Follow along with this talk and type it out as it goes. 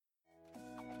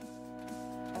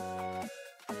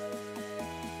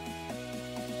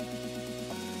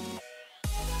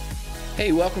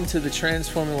Hey, welcome to the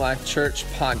Transforming Life Church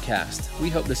podcast.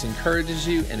 We hope this encourages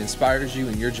you and inspires you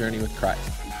in your journey with Christ.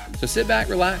 So sit back,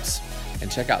 relax,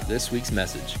 and check out this week's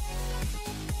message.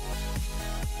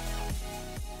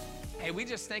 Hey, we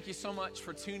just thank you so much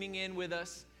for tuning in with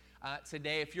us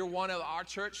today. If you're one of our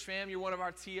church fam, you're one of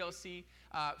our TLC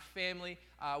family,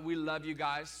 we love you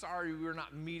guys. Sorry we're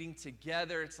not meeting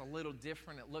together. It's a little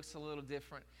different. It looks a little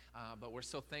different, but we're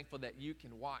so thankful that you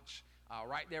can watch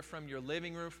right there from your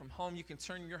living room, from home. You can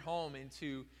turn your home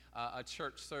into a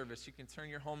church service. You can turn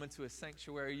your home into a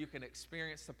sanctuary. You can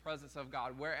experience the presence of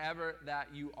God wherever that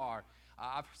you are.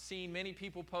 I've seen many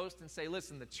people post and say,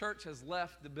 listen, the church has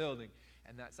left the building.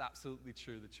 And that's absolutely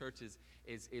true. The church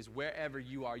is wherever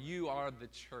you are. You are the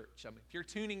church. If you're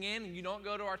tuning in and you don't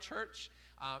go to our church,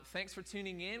 thanks for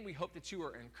tuning in. We hope that you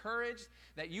are encouraged,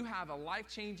 that you have a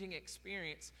life-changing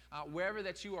experience wherever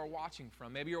that you are watching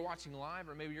from. Maybe you're watching live,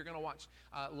 or maybe you're going to watch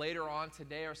later on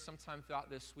today or sometime throughout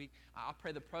this week. I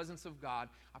pray the presence of God,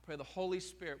 I pray the Holy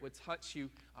Spirit would touch you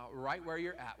right where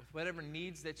you're at with whatever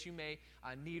needs that you may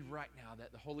need right now,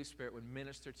 that the Holy Spirit would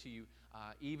minister to you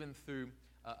even through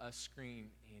a screen,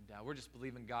 and we're just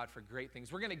believing God for great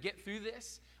things. We're going to get through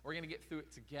this. We're going to get through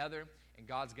it together, and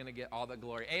God's going to get all the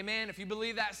glory. Amen. If you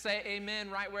believe that, say amen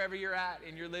right wherever you're at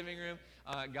in your living room.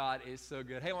 God is so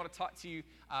good. Hey, I want to talk to you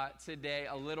today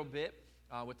a little bit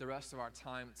with the rest of our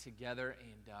time together,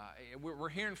 and we're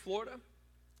here in Florida,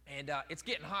 and it's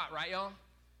getting hot, right, y'all?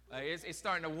 It's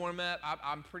starting to warm up.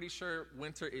 I'm pretty sure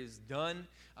winter is done.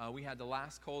 We had the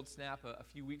last cold snap a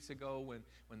few weeks ago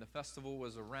when the festival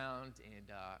was around, and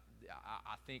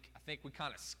I think we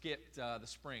kind of skipped the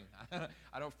spring.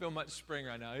 I don't feel much spring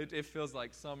right now. It feels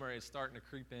like summer is starting to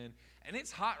creep in, and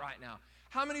it's hot right now.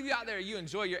 How many of you out there, you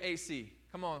enjoy your AC?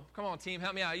 Come on, team,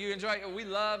 help me out. You enjoy it? We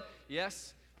love,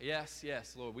 yes,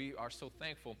 Lord. We are so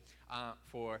thankful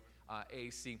for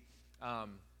AC.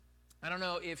 I don't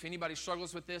know if anybody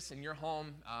struggles with this in your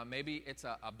home. Maybe it's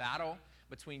a battle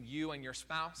between you and your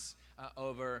spouse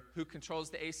over who controls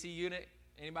the AC unit.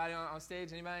 Anybody on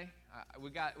stage? Anybody?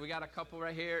 We got a couple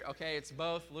right here. Okay, it's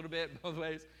both, a little bit, both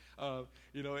ways.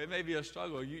 It may be a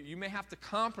struggle. You may have to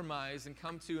compromise and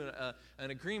come to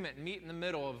an agreement, meet in the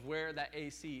middle of where that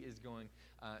AC is going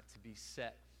to be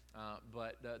set.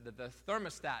 But the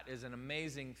thermostat is an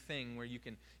amazing thing where you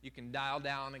can dial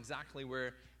down exactly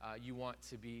where you want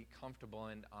to be comfortable.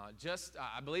 And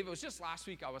I believe it was just last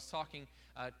week I was talking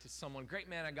to someone, great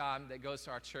man of God that goes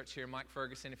to our church here, Mike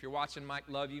Ferguson. If you're watching, Mike,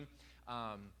 love you.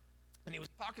 And he was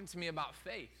talking to me about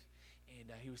faith.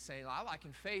 And he was saying, I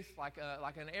liken faith like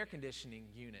an air conditioning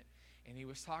unit. And he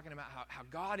was talking about how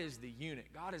God is the unit.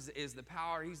 God is the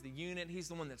power. He's the unit. He's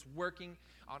the one that's working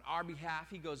on our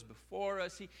behalf. He goes before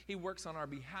us. He works on our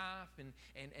behalf,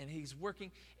 and he's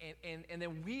working. And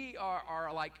then we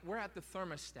are like, we're at the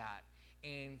thermostat.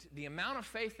 And the amount of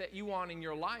faith that you want in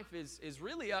your life is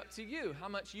really up to you, how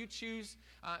much you choose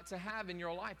to have in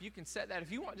your life. You can set that.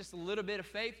 If you want just a little bit of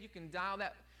faith, you can dial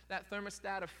that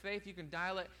thermostat of faith. You can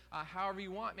dial it however you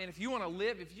want. Man, if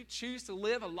you choose to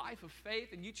live a life of faith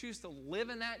and you choose to live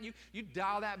in that, you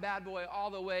dial that bad boy all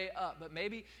the way up. But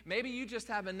maybe you just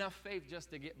have enough faith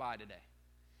just to get by today.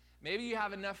 Maybe you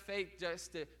have enough faith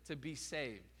just to be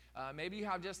saved. Maybe you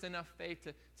have just enough faith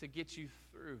to get you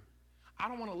through. I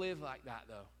don't want to live like that,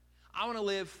 though. I want to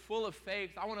live full of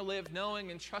faith. I want to live knowing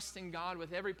and trusting God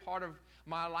with every part of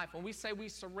my life. When we say we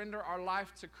surrender our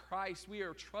life to Christ, we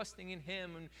are trusting in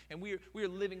Him, and we are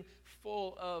living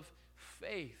full of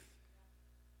faith.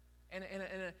 And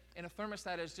a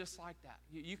thermostat is just like that.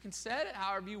 You can set it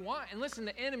however you want. And listen,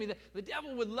 the enemy, the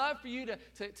devil would love for you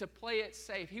to play it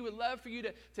safe. He would love for you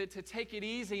to take it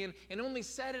easy and only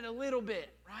set it a little bit,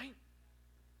 right?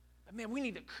 But man, we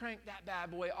need to crank that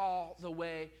bad boy all the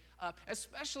way up,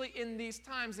 especially in these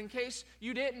times. In case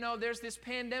you didn't know, there's this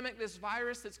pandemic, this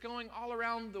virus that's going all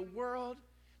around the world.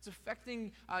 It's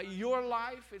affecting your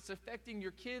life. It's affecting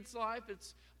your kids' life.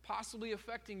 It's possibly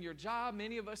affecting your job.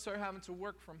 Many of us are having to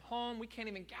work from home. We can't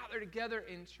even gather together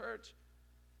in church.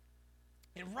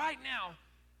 And right now,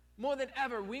 more than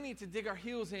ever, we need to dig our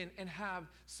heels in and have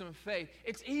some faith.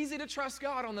 It's easy to trust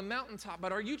God on the mountaintop,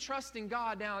 but are you trusting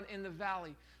God down in the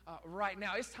valley right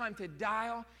now? It's time to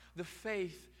dial the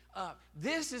faith up.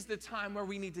 This is the time where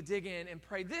we need to dig in and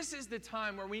pray. This is the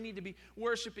time where we need to be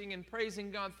worshiping and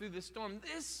praising God through the storm.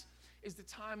 This is the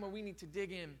time where we need to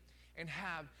dig in and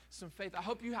have some faith. I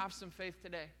hope you have some faith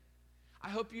today. I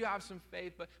hope you have some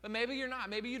faith, but maybe you're not.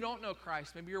 Maybe you don't know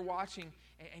Christ. Maybe you're watching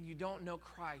and you don't know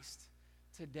Christ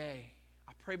today.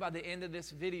 I pray by the end of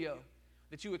this video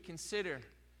that you would consider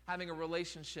having a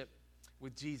relationship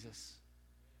with Jesus.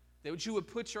 That you would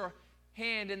put your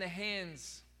hand in the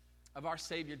hands of our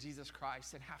Savior, Jesus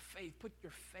Christ, and have faith. Put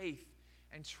your faith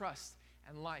and trust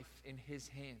and life in his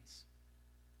hands.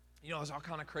 You know, there's all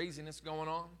kind of craziness going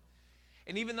on.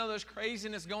 And even though there's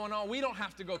craziness going on, we don't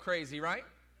have to go crazy, right?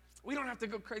 We don't have to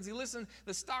go crazy. Listen,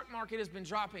 the stock market has been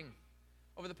dropping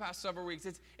over the past several weeks.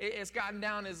 It's gotten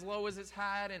down as low as it's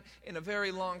had in a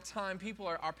very long time. People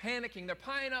are panicking. They're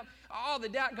buying up all the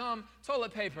dadgum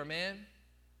toilet paper, man.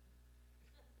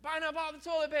 Buying up all the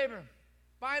toilet paper.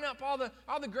 Buying up all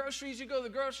the groceries. You go to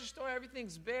the grocery store,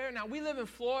 everything's bare. Now, we live in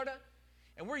Florida,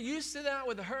 and we're used to that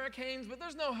with the hurricanes, but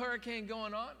there's no hurricane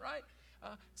going on, right?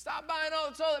 Stop buying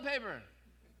all the toilet paper.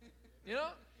 You know?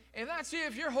 If that's you,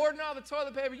 if you're hoarding all the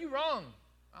toilet paper, you're wrong.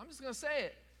 I'm just going to say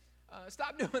it.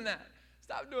 Stop doing that.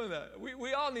 Stop doing that.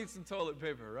 We all need some toilet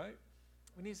paper, right?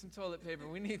 We need some toilet paper.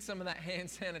 We need some of that hand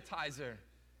sanitizer.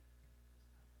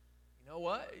 You know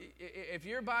what? If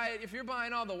you're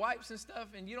buying all the wipes and stuff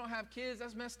and you don't have kids,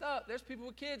 that's messed up. There's people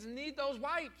with kids and need those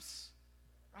wipes,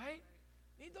 right?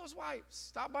 Need those wipes.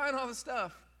 Stop buying all the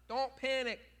stuff. Don't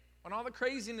panic. On all the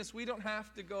craziness, we don't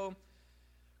have to go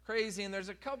crazy. And there's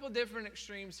a couple different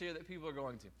extremes here that people are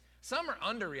going to. Some are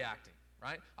underreacting,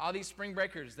 right? All these spring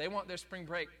breakers, they want their spring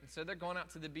break. And so they're going out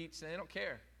to the beach and they don't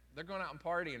care. They're going out and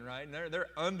partying, right? And they're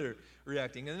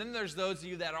underreacting. And then there's those of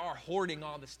you that are hoarding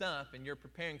all the stuff and you're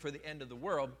preparing for the end of the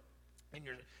world and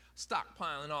you're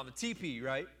stockpiling all the TP,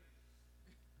 right?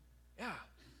 Yeah.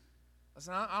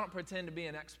 Listen, I don't pretend to be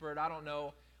an expert. I don't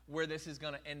know where this is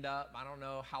going to end up. I don't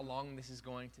know how long this is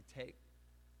going to take.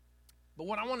 But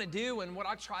what I want to do and what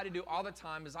I try to do all the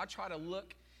time is I try to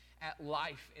look at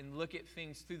life and look at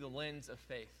things through the lens of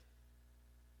faith.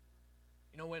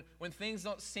 You know, when things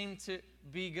don't seem to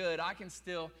be good, I can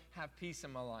still have peace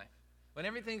in my life. When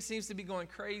everything seems to be going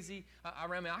crazy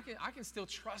around me, I can still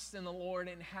trust in the Lord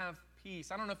and have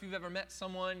peace. I don't know if you've ever met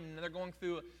someone and they're going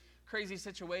through a crazy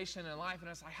situation in life, and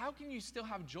it's like, how can you still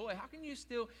have joy? How can you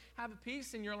still have a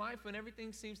peace in your life when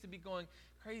everything seems to be going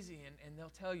crazy? And they'll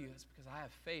tell you, it's because I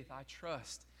have faith. I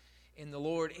trust in the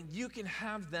Lord. And you can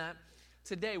have that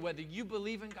today. Whether you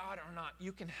believe in God or not,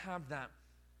 you can have that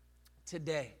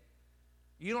today.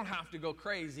 You don't have to go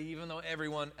crazy even though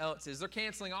everyone else is. They're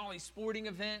canceling all these sporting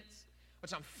events,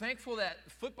 which I'm thankful that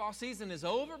football season is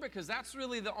over because that's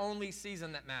really the only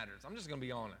season that matters. I'm just going to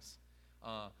be honest.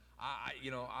 I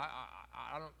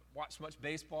don't watch much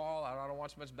baseball. I don't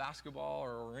watch much basketball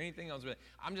or anything else.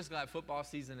 I'm just glad football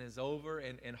season is over,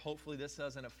 and hopefully this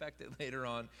doesn't affect it later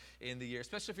on in the year,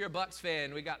 especially if you're a Bucs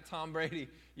fan. We got Tom Brady.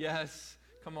 Yes.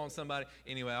 Come on, somebody.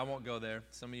 Anyway, I won't go there.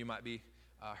 Some of you might be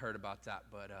heard about that,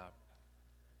 but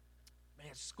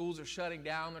man, schools are shutting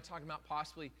down. They're talking about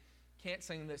possibly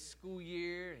canceling this school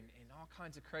year and all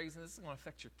kinds of craziness. This is going to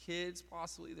affect your kids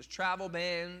possibly. There's travel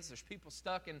bans. There's people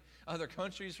stuck in other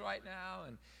countries right now.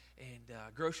 And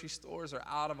grocery stores are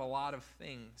out of a lot of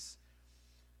things.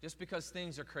 Just because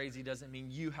things are crazy doesn't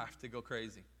mean you have to go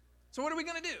crazy. So what are we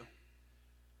going to do?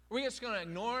 Are we just going to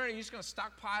ignore it? Are you just going to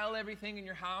stockpile everything in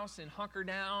your house and hunker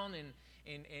down and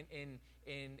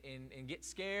get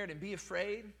scared and be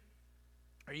afraid?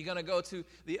 Are you going to go to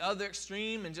the other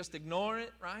extreme and just ignore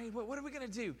it, right? What are we going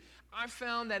to do? I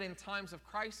found that in times of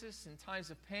crisis, in times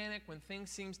of panic, when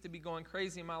things seems to be going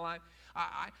crazy in my life,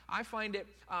 I find it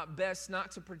best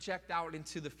not to project out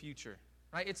into the future,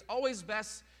 right? It's always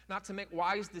best not to make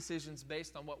wise decisions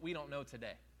based on what we don't know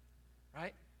today,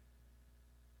 right?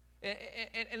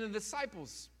 And the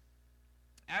disciples,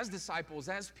 as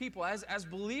people, as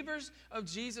believers of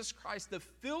Jesus Christ, the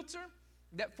filter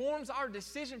that forms our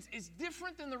decisions is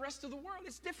different than the rest of the world.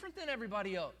 It's different than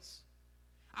everybody else.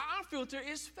 Our filter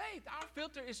is faith. Our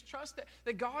filter is trust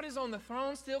that God is on the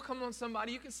throne still. Come on,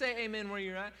 somebody. You can say amen where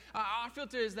you're at. Our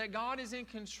filter is that God is in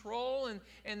control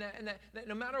and that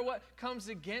no matter what comes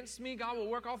against me, God will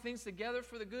work all things together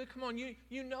for the good. Come on,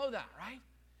 you know that, right?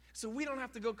 So we don't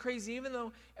have to go crazy even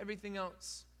though everything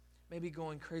else may be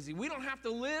going crazy. We don't have to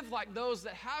live like those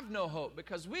that have no hope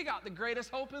because we got the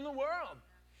greatest hope in the world.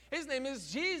 His name is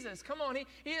Jesus. Come on,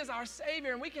 he is our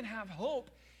Savior, and we can have hope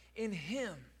in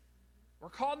Him. We're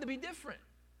called to be different.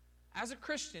 As a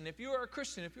Christian, if you are a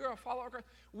Christian, if you're a follower of Christ,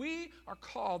 we are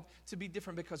called to be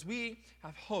different because we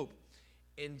have hope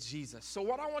in Jesus. So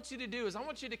what I want you to do is I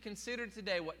want you to consider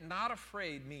today what not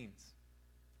afraid means.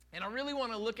 And I really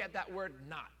want to look at that word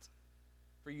not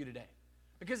for you today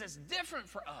because it's different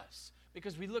for us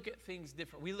because we look at things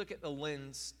different. We look at the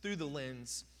lens, through the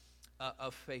lens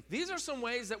of faith. These are some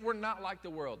ways that we're not like the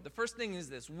world. The first thing is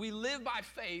this: we live by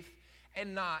faith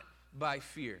and not by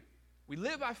fear. We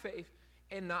live by faith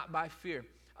and not by fear.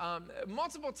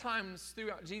 Multiple times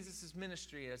throughout Jesus'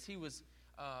 ministry, as he was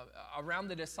around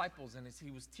the disciples, and as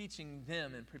he was teaching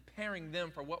them and preparing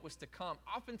them for what was to come,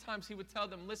 oftentimes he would tell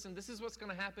them, listen, this is what's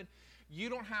going to happen. You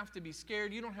don't have to be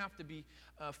scared. You don't have to be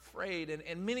afraid.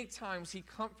 And many times he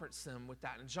comforts them with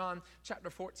that. In John chapter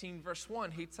 14, verse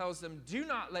 1, he tells them, do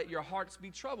not let your hearts be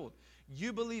troubled.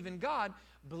 You believe in God,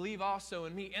 believe also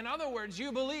in me. In other words,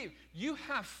 you believe. You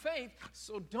have faith,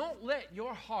 so don't let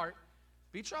your heart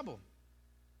be troubled.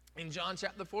 In John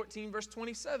chapter 14, verse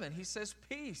 27, he says,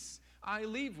 peace I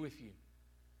leave with you.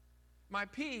 My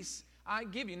peace I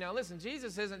give you. Now listen,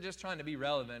 Jesus isn't just trying to be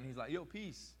relevant. He's like, yo,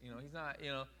 peace. He's not,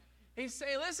 He's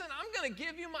saying, listen, I'm going to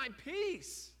give you my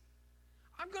peace.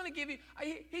 I'm going to give you,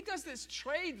 he does this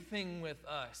trade thing with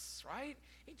us, right?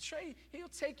 He'll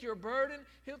take your burden.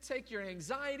 He'll take your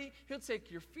anxiety. He'll take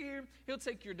your fear. He'll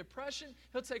take your depression.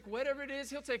 He'll take whatever it is.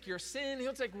 He'll take your sin.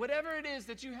 He'll take whatever it is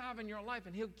that you have in your life,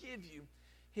 and he'll give you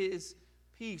his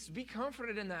peace. Be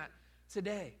comforted in that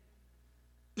today.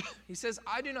 He says,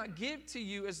 I do not give to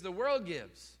you as the world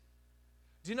gives.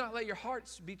 Do not let your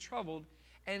hearts be troubled,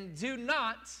 and do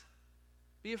not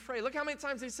be afraid. Look how many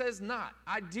times he says not.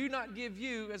 I do not give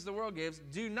you as the world gives.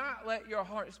 Do not let your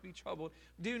hearts be troubled.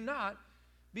 Do not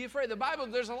be afraid. The Bible,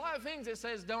 there's a lot of things it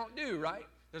says don't do, right?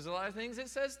 There's a lot of things it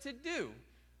says to do.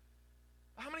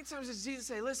 How many times does Jesus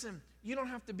say, listen, you don't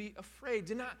have to be afraid.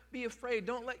 Do not be afraid.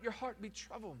 Don't let your heart be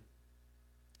troubled.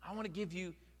 I want to give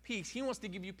you peace. He wants to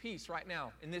give you peace right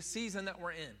now in this season that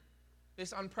we're in.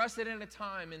 This unprecedented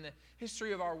time in the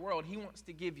history of our world. He wants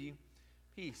to give you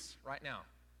peace right now.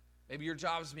 Maybe your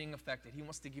job is being affected. He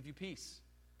wants to give you peace.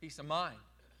 Peace of mind.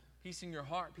 Peace in your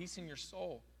heart. Peace in your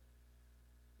soul.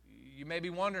 You may be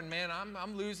wondering, man,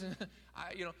 I'm losing.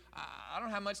 I don't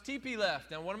have much TP left.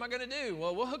 Now, what am I going to do?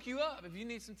 Well, we'll hook you up if you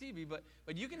need some TP.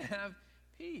 But you can have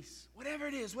peace. Whatever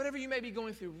it is, whatever you may be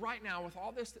going through right now with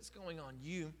all this that's going on,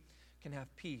 you can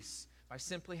have peace by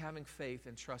simply having faith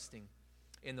and trusting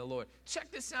in the Lord.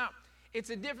 Check this out. It's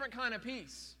a different kind of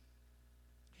peace.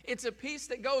 It's a peace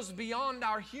that goes beyond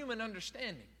our human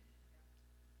understanding.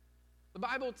 The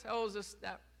Bible tells us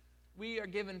that we are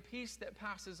given peace that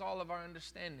passes all of our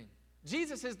understanding.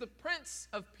 Jesus is the Prince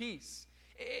of Peace.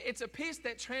 It's a peace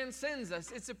that transcends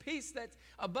us. It's a peace that's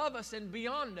above us and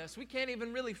beyond us. We can't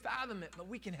even really fathom it, but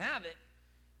we can have it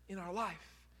in our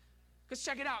life. Because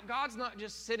check it out. God's not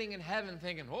just sitting in heaven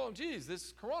thinking, oh, geez,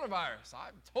 this coronavirus, I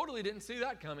totally didn't see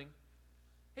that coming.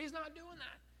 He's not doing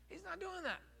that. He's not doing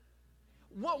that.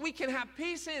 What we can have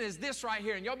peace in is this right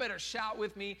here. And y'all better shout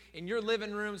with me in your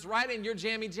living rooms, right in your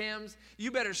jammy jams.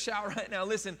 You better shout right now.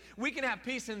 Listen, we can have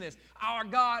peace in this. Our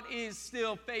God is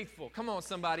still faithful. Come on,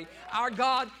 somebody. Our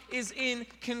God is in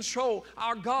control.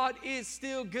 Our God is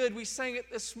still good. We sang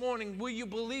it this morning. Will you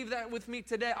believe that with me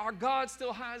today? Our God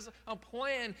still has a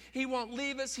plan. He won't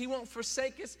leave us. He won't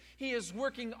forsake us. He is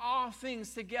working all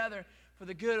things together for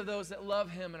the good of those that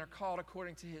love him and are called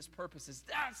according to his purposes.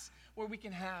 That's where we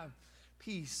can have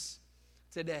peace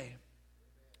today.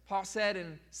 Paul said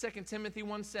in 2 Timothy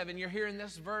 1:7, you're hearing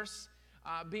this verse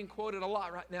being quoted a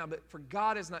lot right now, but for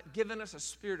God has not given us a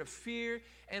spirit of fear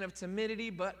and of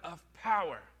timidity, but of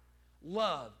power,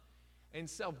 love, and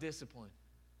self-discipline.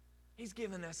 He's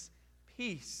given us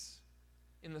peace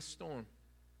in the storm.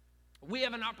 We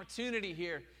have an opportunity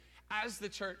here as the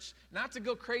church not to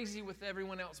go crazy with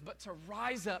everyone else, but to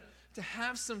rise up, to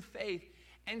have some faith,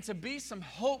 and to be some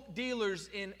hope dealers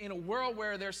in a world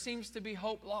where there seems to be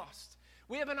hope lost.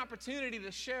 We have an opportunity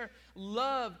to share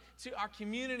love to our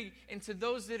community and to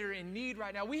those that are in need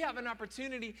right now. We have an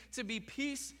opportunity to be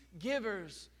peace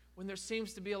givers when there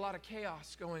seems to be a lot of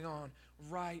chaos going on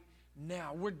right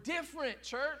now. We're different,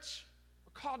 church.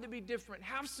 We're called to be different.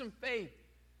 Have some faith.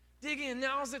 Dig in.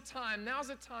 Now's the time. Now's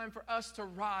the time for us to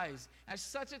rise at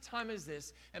such a time as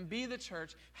this and be the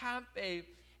church, have faith,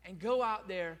 and go out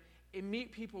there and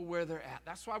meet people where they're at.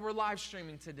 That's why we're live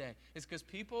streaming today. It's because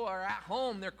people are at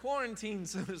home. They're quarantined,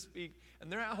 so to speak.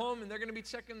 And they're at home, and they're going to be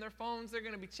checking their phones. They're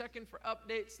going to be checking for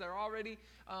updates. They're already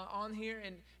on here.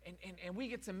 And we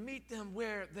get to meet them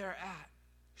where they're at.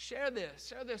 Share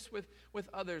this with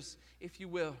others, if you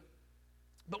will.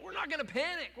 But we're not going to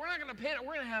panic. We're not going to panic.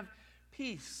 We're going to have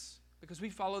peace because we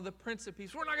follow the Prince of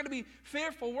Peace. We're not going to be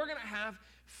fearful. We're going to have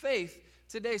faith.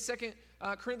 Today, 2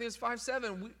 Corinthians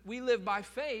 5:7, we live by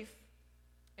faith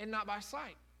and not by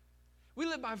sight. We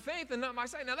live by faith and not by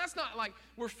sight. Now, that's not like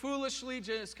we're foolishly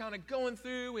just kind of going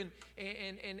through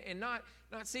and not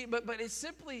seeing, but it's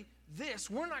simply this.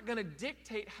 We're not going to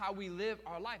dictate how we live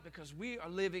our life because we are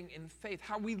living in faith.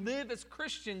 How we live as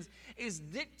Christians is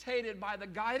dictated by the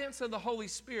guidance of the Holy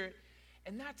Spirit,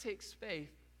 and that takes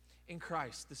faith in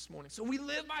Christ this morning. So we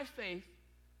live by faith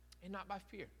and not by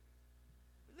fear.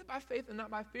 live by faith and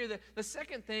not by fear. The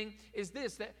second thing is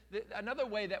this, that another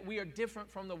way that we are different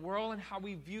from the world and how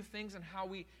we view things and how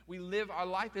we live our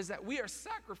life is that we are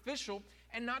sacrificial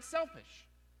and not selfish.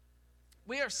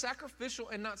 We are sacrificial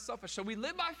and not selfish. So we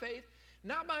live by faith,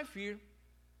 not by fear.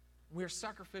 We are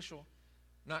sacrificial,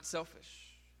 not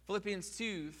selfish. Philippians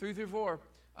 2:3-4,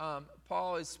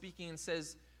 Paul is speaking and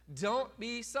says, don't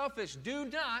be selfish. Do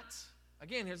not,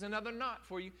 again, here's another not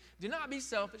for you. Do not be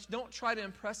selfish. Don't try to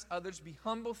impress others. Be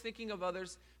humble, thinking of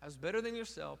others as better than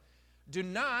yourself. Do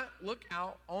not look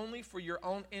out only for your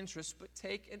own interests, but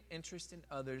take an interest in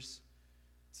others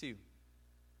too.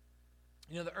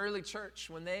 You know, the early church,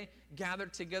 when they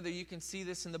gathered together, you can see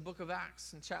this in the book of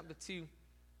Acts in chapter 2.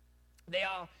 They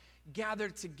all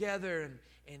gathered together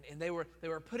and they were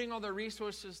putting all their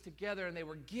resources together, and they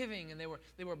were giving, and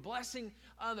they were blessing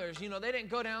others. You know, they didn't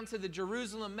go down to the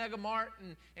Jerusalem Mega Mart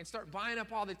and start buying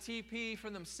up all the TP for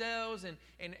themselves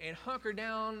and hunker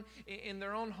down in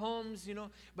their own homes, you know.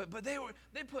 But they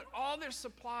put all their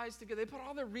supplies together. They put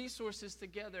all their resources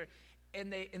together,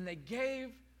 and they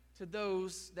gave to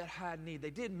those that had need.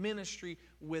 They did ministry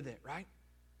with it, right?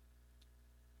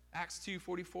 Acts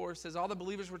 2:44 says, all the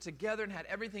believers were together and had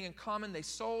everything in common. They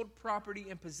sold property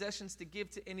and possessions to give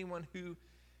to anyone who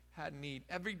had need.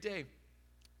 Every day,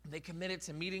 they committed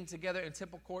to meeting together in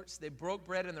temple courts. They broke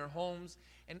bread in their homes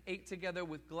and ate together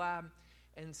with glad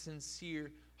and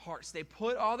sincere hearts. They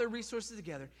put all their resources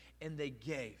together and they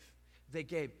gave. They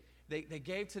gave. They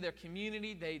gave to their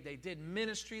community. They did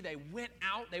ministry. They went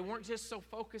out. They weren't just so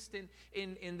focused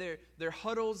in their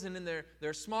huddles and in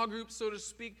their small groups, so to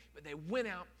speak, but they went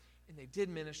out and they did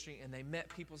ministry and they met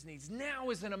people's needs. Now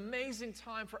is an amazing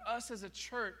time for us as a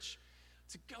church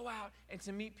to go out and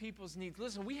to meet people's needs.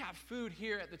 Listen, we have food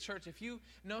here at the church. If you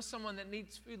know someone that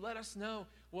needs food, let us know.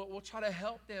 We'll try to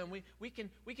help them. We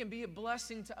can be a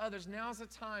blessing to others. Now's the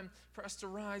time for us to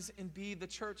rise and be the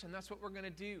church, and that's what we're going to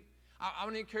do. I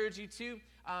want to encourage you too,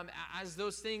 as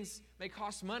those things may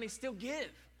cost money, still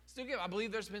give. Still give. I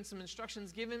believe there's been some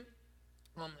instructions given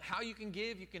how you can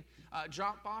give. You can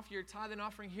drop off your tithe and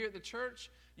offering here at the church.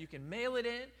 You can mail it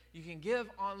in. You can give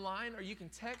online, or you can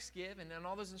text give, and then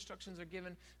all those instructions are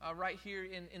given right here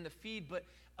in the feed. But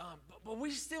we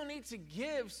still need to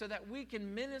give so that we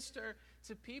can minister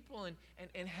to people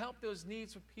and help those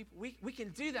needs with people. We can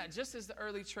do that just as the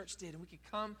early church did, and we can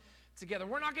come together.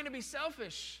 We're not going to be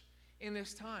selfish in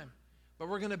this time, but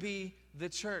we're going to be the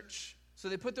church. So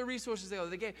they put their resources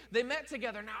together. They met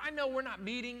together. Now, I know we're not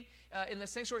meeting in the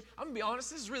sanctuary. I'm going to be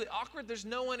honest, this is really awkward. There's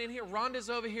no one in here. Rhonda's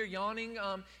over here yawning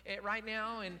right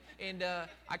now, and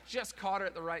I just caught her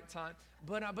at the right time.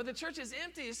 But the church is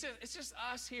empty. It's just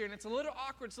us here, and it's a little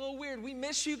awkward. It's a little weird. We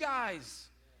miss you guys.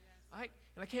 Right?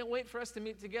 And I can't wait for us to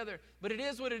meet together. But it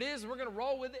is what it is. We're going to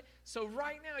roll with it. So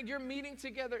right now, you're meeting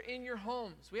together in your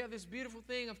homes. We have this beautiful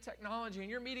thing of technology, and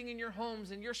you're meeting in your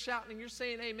homes, and you're shouting, and you're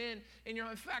saying amen. In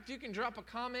fact, you can drop a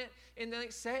comment and then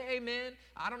say amen.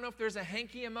 I don't know if there's a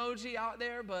hanky emoji out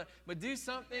there, but do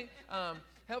something.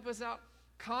 Help us out.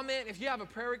 Comment. If you have a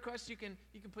prayer request, you can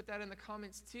put that in the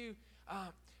comments too.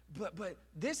 But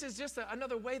this is just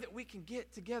another way that we can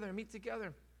get together and meet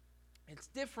together. It's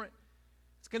different.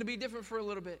 It's going to be different for a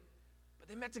little bit. But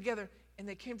they met together, and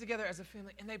they came together as a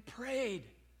family, and they prayed.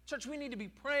 Church, we need to be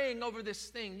praying over this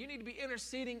thing. You need to be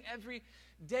interceding every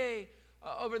day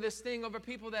over this thing, over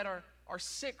people that are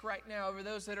sick right now, over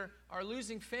those that are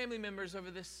losing family members over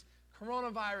this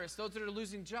coronavirus, those that are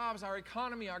losing jobs, our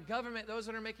economy, our government, those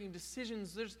that are making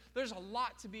decisions. There's a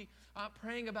lot to be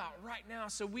praying about right now.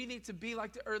 So we need to be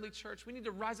like the early church. We need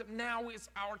to rise up. Now is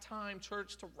our time,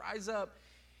 church, to rise up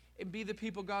and be the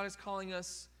people God is calling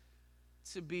us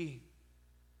to be.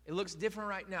 It looks different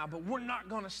right now, but we're not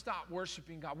going to stop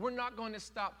worshiping God. We're not going to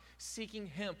stop seeking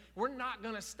Him. We're not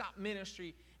going to stop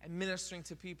ministry and ministering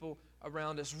to people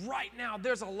around us. Right now,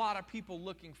 there's a lot of people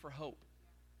looking for hope.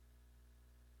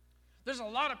 There's a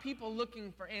lot of people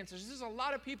looking for answers. There's a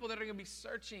lot of people that are going to be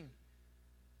searching.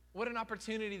 What an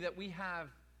opportunity that we have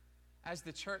as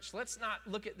the church. Let's not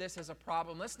look at this as a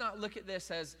problem. Let's not look at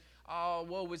this as, oh,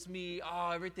 woe is me. Oh,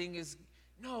 everything is...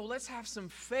 No, let's have some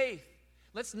faith.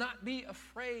 Let's not be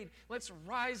afraid. Let's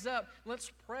rise up.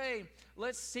 Let's pray.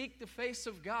 Let's seek the face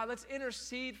of God. Let's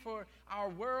intercede for our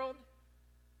world.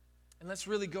 And let's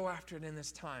really go after it in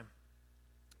this time.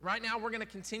 Right now, we're going to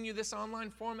continue this online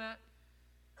format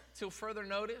till further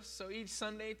notice. So each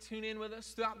Sunday, tune in with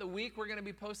us. Throughout the week, we're going to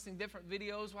be posting different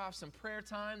videos. We'll have some prayer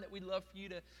time that we'd love for you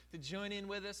to join in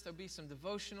with us. There'll be some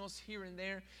devotionals here and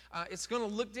there. It's going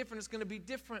to look different. It's going to be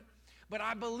different. But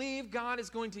I believe God is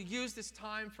going to use this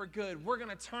time for good. We're going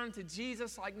to turn to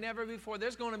Jesus like never before.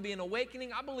 There's going to be an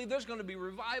awakening. I believe there's going to be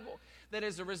revival that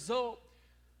is a result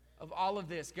of all of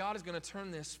this, God is going to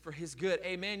turn this for his good.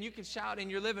 Amen. You can shout in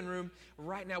your living room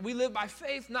right now. We live by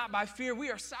faith, not by fear. We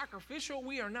are sacrificial.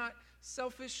 We are not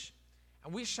selfish.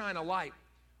 And we shine a light.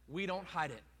 We don't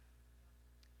hide it.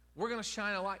 We're going to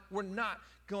shine a light. We're not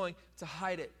going to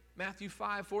hide it. Matthew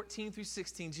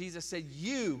 5:14-16, Jesus said,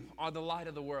 "You are the light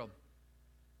of the world.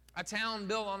 A town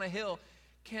built on a hill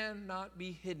cannot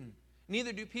be hidden.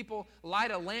 Neither do people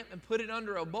light a lamp and put it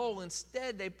under a bowl.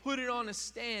 Instead, they put it on a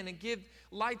stand and give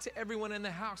light to everyone in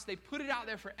the house. They put it out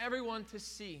there for everyone to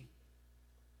see.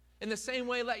 In the same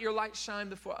way, let your light shine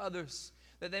before others,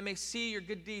 that they may see your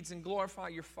good deeds and glorify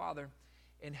your Father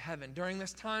in heaven." During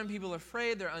this time, people are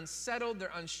afraid, they're unsettled,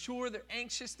 they're unsure, they're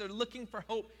anxious, they're looking for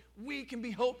hope. We can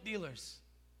be hope dealers.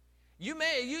 You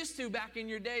may have used to back in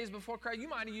your days before Christ. You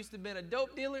might have used to have been a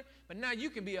dope dealer, but now you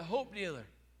can be a hope dealer.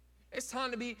 It's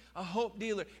time to be a hope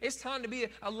dealer. It's time to be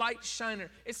a light shiner.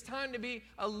 It's time to be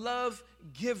a love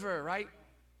giver, right?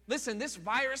 Listen, this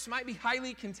virus might be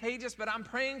highly contagious, but I'm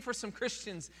praying for some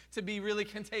Christians to be really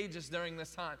contagious during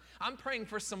this time. I'm praying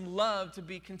for some love to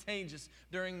be contagious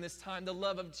during this time, the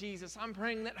love of Jesus. I'm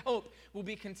praying that hope will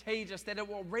be contagious, that it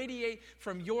will radiate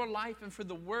from your life and for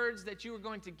the words that you are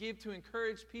going to give to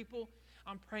encourage people.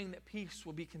 I'm praying that peace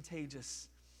will be contagious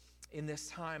in this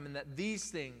time and that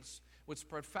these things would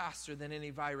spread faster than any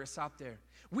virus out there.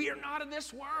 We are not of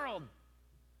this world.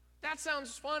 That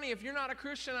sounds funny. If you're not a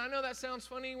Christian, I know that sounds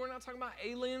funny. We're not talking about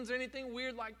aliens or anything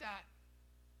weird like that.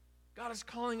 God is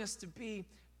calling us to be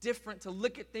different, to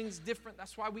look at things different.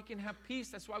 That's why we can have peace.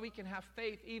 That's why we can have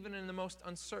faith even in the most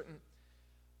uncertain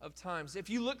of times. If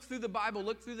you look through the Bible,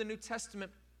 look through the New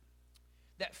Testament,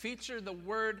 that feature the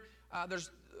word,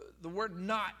 there's the word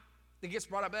not that gets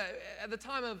brought up. At the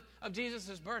time of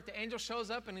Jesus' birth, the angel shows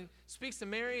up and he speaks to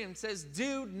Mary and says,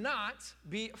 "Do not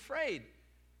be afraid.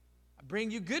 I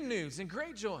bring you good news and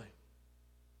great joy."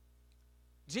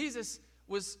 Jesus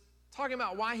was talking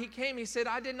about why he came. He said,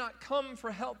 "I did not come for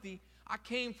healthy, I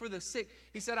came for the sick."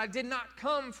 He said, "I did not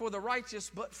come for the righteous,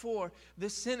 but for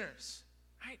the sinners."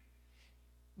 Right?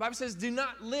 The Bible says, "Do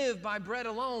not live by bread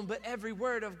alone, but every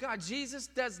word of God." Jesus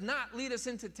does not lead us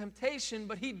into temptation,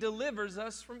 but he delivers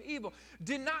us from evil.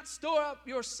 "Do not store up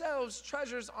yourselves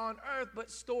treasures on earth, but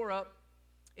store up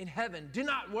in heaven." Do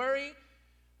not worry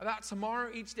about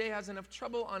tomorrow. Each day has enough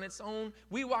trouble on its own.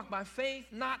 We walk by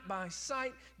faith, not by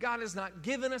sight. God has not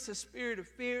given us a spirit of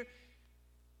fear.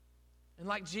 And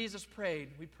like Jesus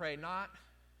prayed, we pray, "Not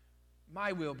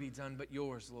my will be done, but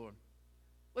yours, Lord."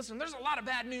 Listen, there's a lot of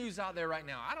bad news out there right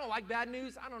now. I don't like bad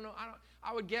news. I don't know.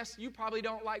 I would guess you probably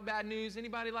don't like bad news.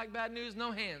 Anybody like bad news?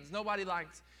 No hands. Nobody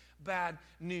likes bad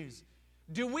news.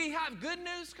 Do we have good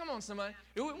news? Come on, somebody.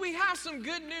 We have some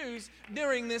good news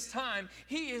during this time.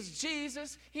 He is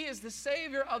Jesus. He is the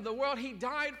Savior of the world. He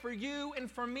died for you and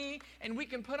for me, and we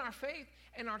can put our faith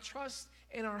and our trust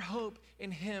and our hope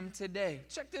in him today.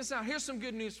 Check this out. Here's some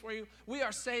good news for you. We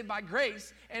are saved by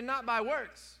grace and not by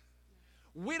works.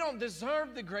 We don't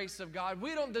deserve the grace of God.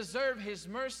 We don't deserve his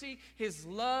mercy, his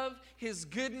love, his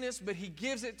goodness, but he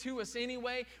gives it to us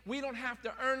anyway. We don't have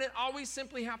to earn it. All we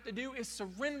simply have to do is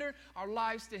surrender our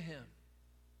lives to him.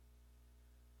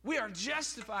 We are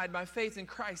justified by faith in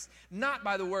Christ, not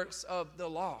by the works of the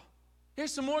law.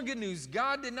 Here's some more good news.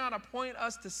 God did not appoint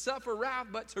us to suffer wrath,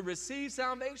 but to receive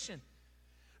salvation.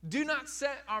 Do not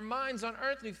set our minds on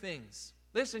earthly things.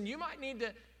 Listen, you might need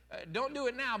to don't do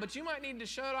it now, but you might need to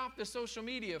shut off the social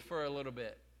media for a little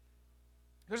bit.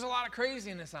 There's a lot of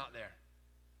craziness out there.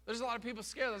 There's a lot of people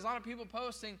scared. There's a lot of people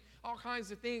posting all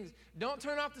kinds of things. Don't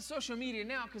turn off the social media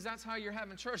now because that's how you're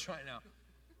having church right now.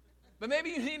 But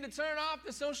maybe you need to turn off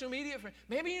the social media.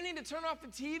 Maybe you need to turn off the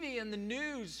TV and the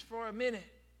news for a minute.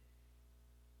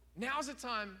 Now's the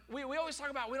time. We always talk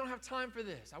about we don't have time for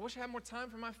this. I wish I had more time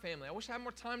for my family. I wish I had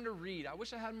more time to read. I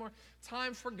wish I had more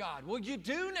time for God. Well, you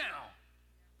do now.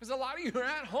 Because a lot of you are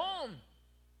at home.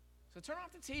 So turn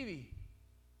off the TV.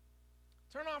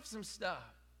 Turn off some stuff.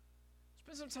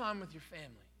 Spend some time with your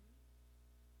family.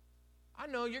 I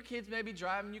know your kids may be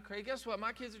driving you crazy. Guess what?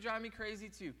 My kids are driving me crazy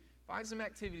too. Find some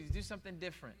activities. Do something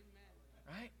different.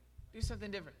 Right? Do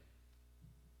something different.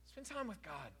 Spend time with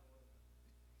God.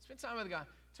 Spend time with God.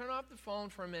 Turn off the phone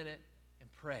for a minute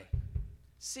and pray.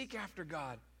 Seek after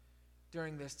God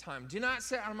during this time. Do not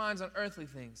set our minds on earthly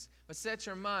things, but set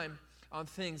your mind on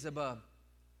things above.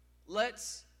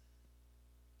 Let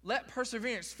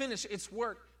perseverance finish its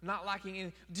work, not lacking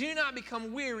anything. Do not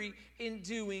become weary in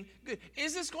doing good.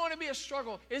 Is this going to be a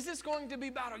struggle? Is this going to be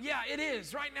battle? Yeah, it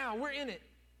is. Right now, we're in it.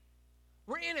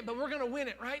 We're in it, but we're going to win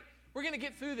it, right? We're going to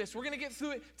get through this. We're going to get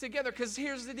through it together, because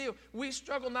here's the deal. We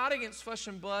struggle not against flesh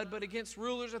and blood, but against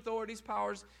rulers, authorities,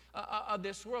 powers of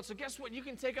this world. So guess what? You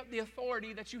can take up the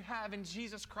authority that you have in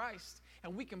Jesus Christ,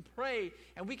 and we can pray,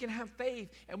 and we can have faith,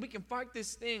 and we can fight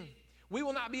this thing. We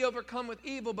will not be overcome with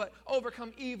evil, but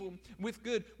overcome evil with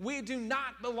good. We do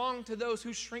not belong to those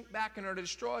who shrink back and are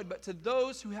destroyed, but to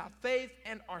those who have faith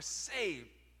and are saved.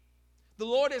 The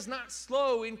Lord is not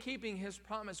slow in keeping his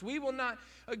promise. We will not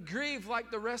grieve like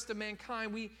the rest of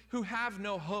mankind, we who have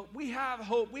no hope. We have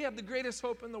hope. We have the greatest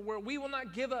hope in the world. We will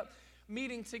not give up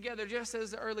meeting together just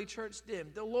as the early church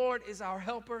did. The Lord is our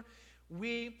helper.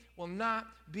 We will not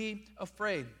be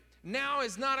afraid. Now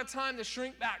is not a time to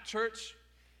shrink back, church.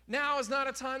 Now is not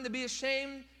a time to be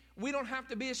ashamed. We don't have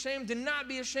to be ashamed. Do not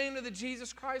be ashamed of the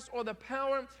Jesus Christ or the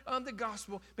power of the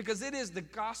gospel, because it is the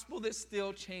gospel that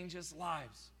still changes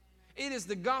lives. It is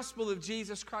the gospel of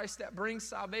Jesus Christ that brings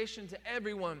salvation to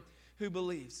everyone who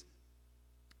believes.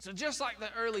 So just like the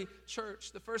early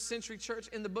church, the first century church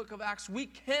in the book of Acts, we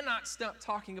cannot stop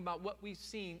talking about what we've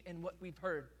seen and what we've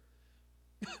heard.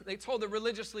 They told the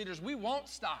religious leaders, we won't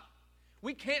stop.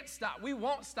 We can't stop. We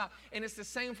won't stop. And it's the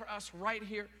same for us right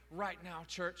here, right now,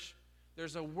 church.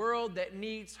 There's a world that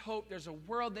needs hope. There's a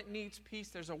world that needs peace.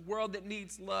 There's a world that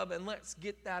needs love, and let's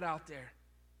get that out there.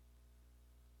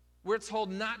 We're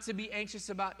told not to be anxious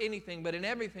about anything, but in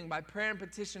everything, by prayer and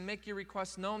petition, make your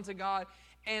requests known to God.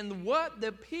 And what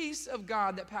the peace of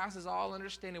God that passes all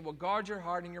understanding will guard your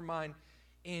heart and your mind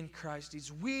in Christ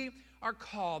Jesus. We are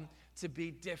called to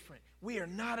be different. We are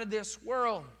not of this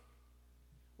world.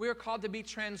 We are called to be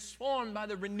transformed by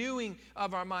the renewing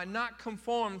of our mind, not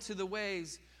conformed to the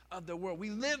ways of the world. We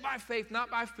live by faith,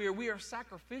 not by fear. We are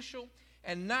sacrificial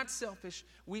and not selfish.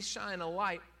 We shine a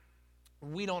light.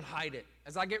 We don't hide it.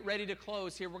 As I get ready to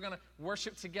close here, we're going to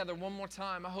worship together one more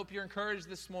time. I hope you're encouraged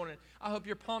this morning. I hope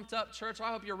you're pumped up, church.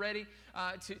 I hope you're ready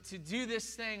to do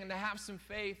this thing and to have some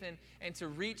faith and to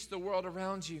reach the world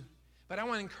around you. But I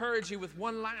want to encourage you with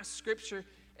one last scripture,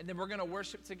 and then we're going to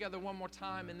worship together one more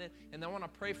time, and then I want to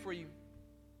pray for you.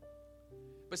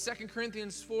 But 2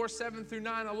 Corinthians 4:7-9,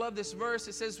 I love this verse.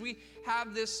 It says, we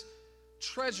have this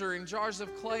treasure in jars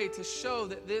of clay to show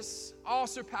that this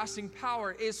all-surpassing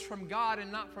power is from God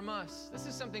and not from us. This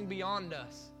is something beyond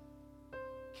us.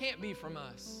 Can't be from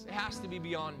us. It has to be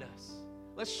beyond us.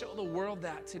 Let's show the world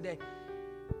that today.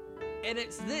 And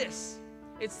it's this,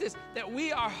 that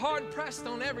we are hard-pressed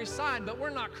on every side, but we're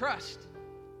not crushed.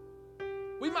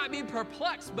 We might be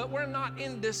perplexed, but we're not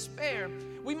in despair.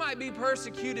 We might be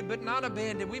persecuted, but not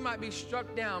abandoned. We might be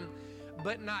struck down,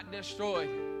 but not destroyed.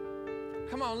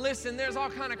 Come on, listen, there's all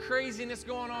kind of craziness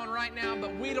going on right now,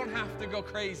 but we don't have to go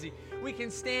crazy. We can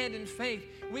stand in faith.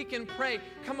 We can pray.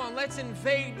 Come on, let's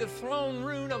invade the throne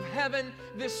room of heaven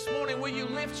this morning. Will you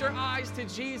lift your eyes to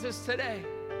Jesus today?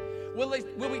 Will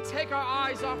we take our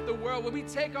eyes off the world? Will we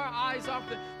take our eyes off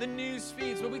the news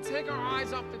feeds? Will we take our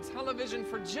eyes off the television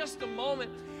for just a moment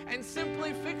and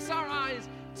simply fix our eyes,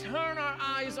 turn our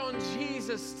eyes on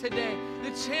Jesus today,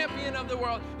 the champion of the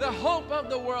world, the hope of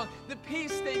the world, the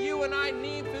peace that you and I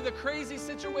need through the crazy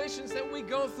situations that we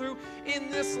go through in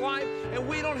this life. And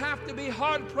we don't have to be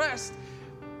hard-pressed.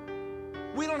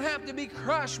 We don't have to be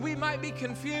crushed. We might be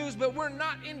confused, but we're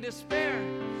not in despair.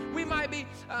 We might be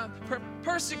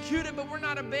persecuted, but we're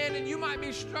not abandoned. You might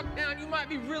be struck down. You might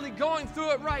be really going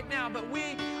through it right now, but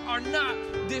we are not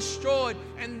destroyed.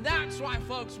 And that's why,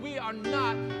 folks, we are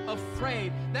not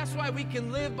afraid. That's why we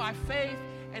can live by faith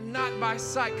and not by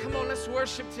sight. Come on, let's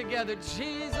worship together.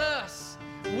 Jesus,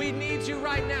 we need you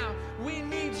right now. We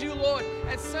need you, Lord,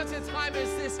 at such a time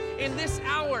as this, in this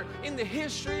hour, in the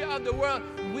history of the world.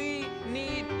 We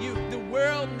need you. The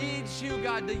world needs you,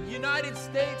 God. The United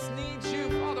States needs you,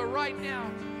 Father, right now.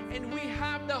 And we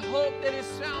have the hope that is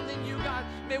found in you, God.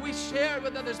 May we share it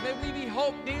with others. May we be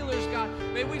hope dealers, God.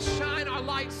 May we shine our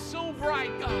light so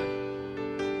bright, God.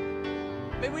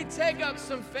 May we take up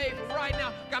some faith right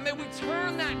now. God, may we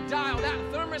turn that dial, that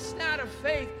thermostat of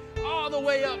faith all the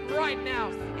way up right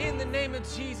now in the name of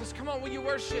Jesus. Come on, will you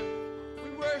worship?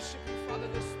 We worship you, Father,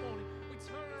 this morning. We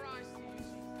turn our eyes to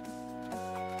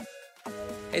you.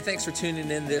 Hey, thanks for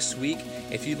tuning in this week.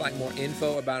 If you'd like more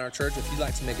info about our church, if you'd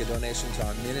like to make a donation to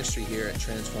our ministry here at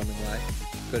Transforming Life,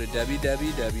 go to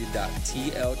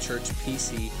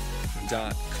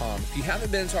www.tlchurchpc.com. If you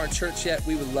haven't been to our church yet,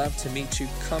 we would love to meet you.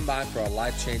 Come by for a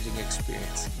life-changing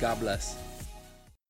experience. God bless.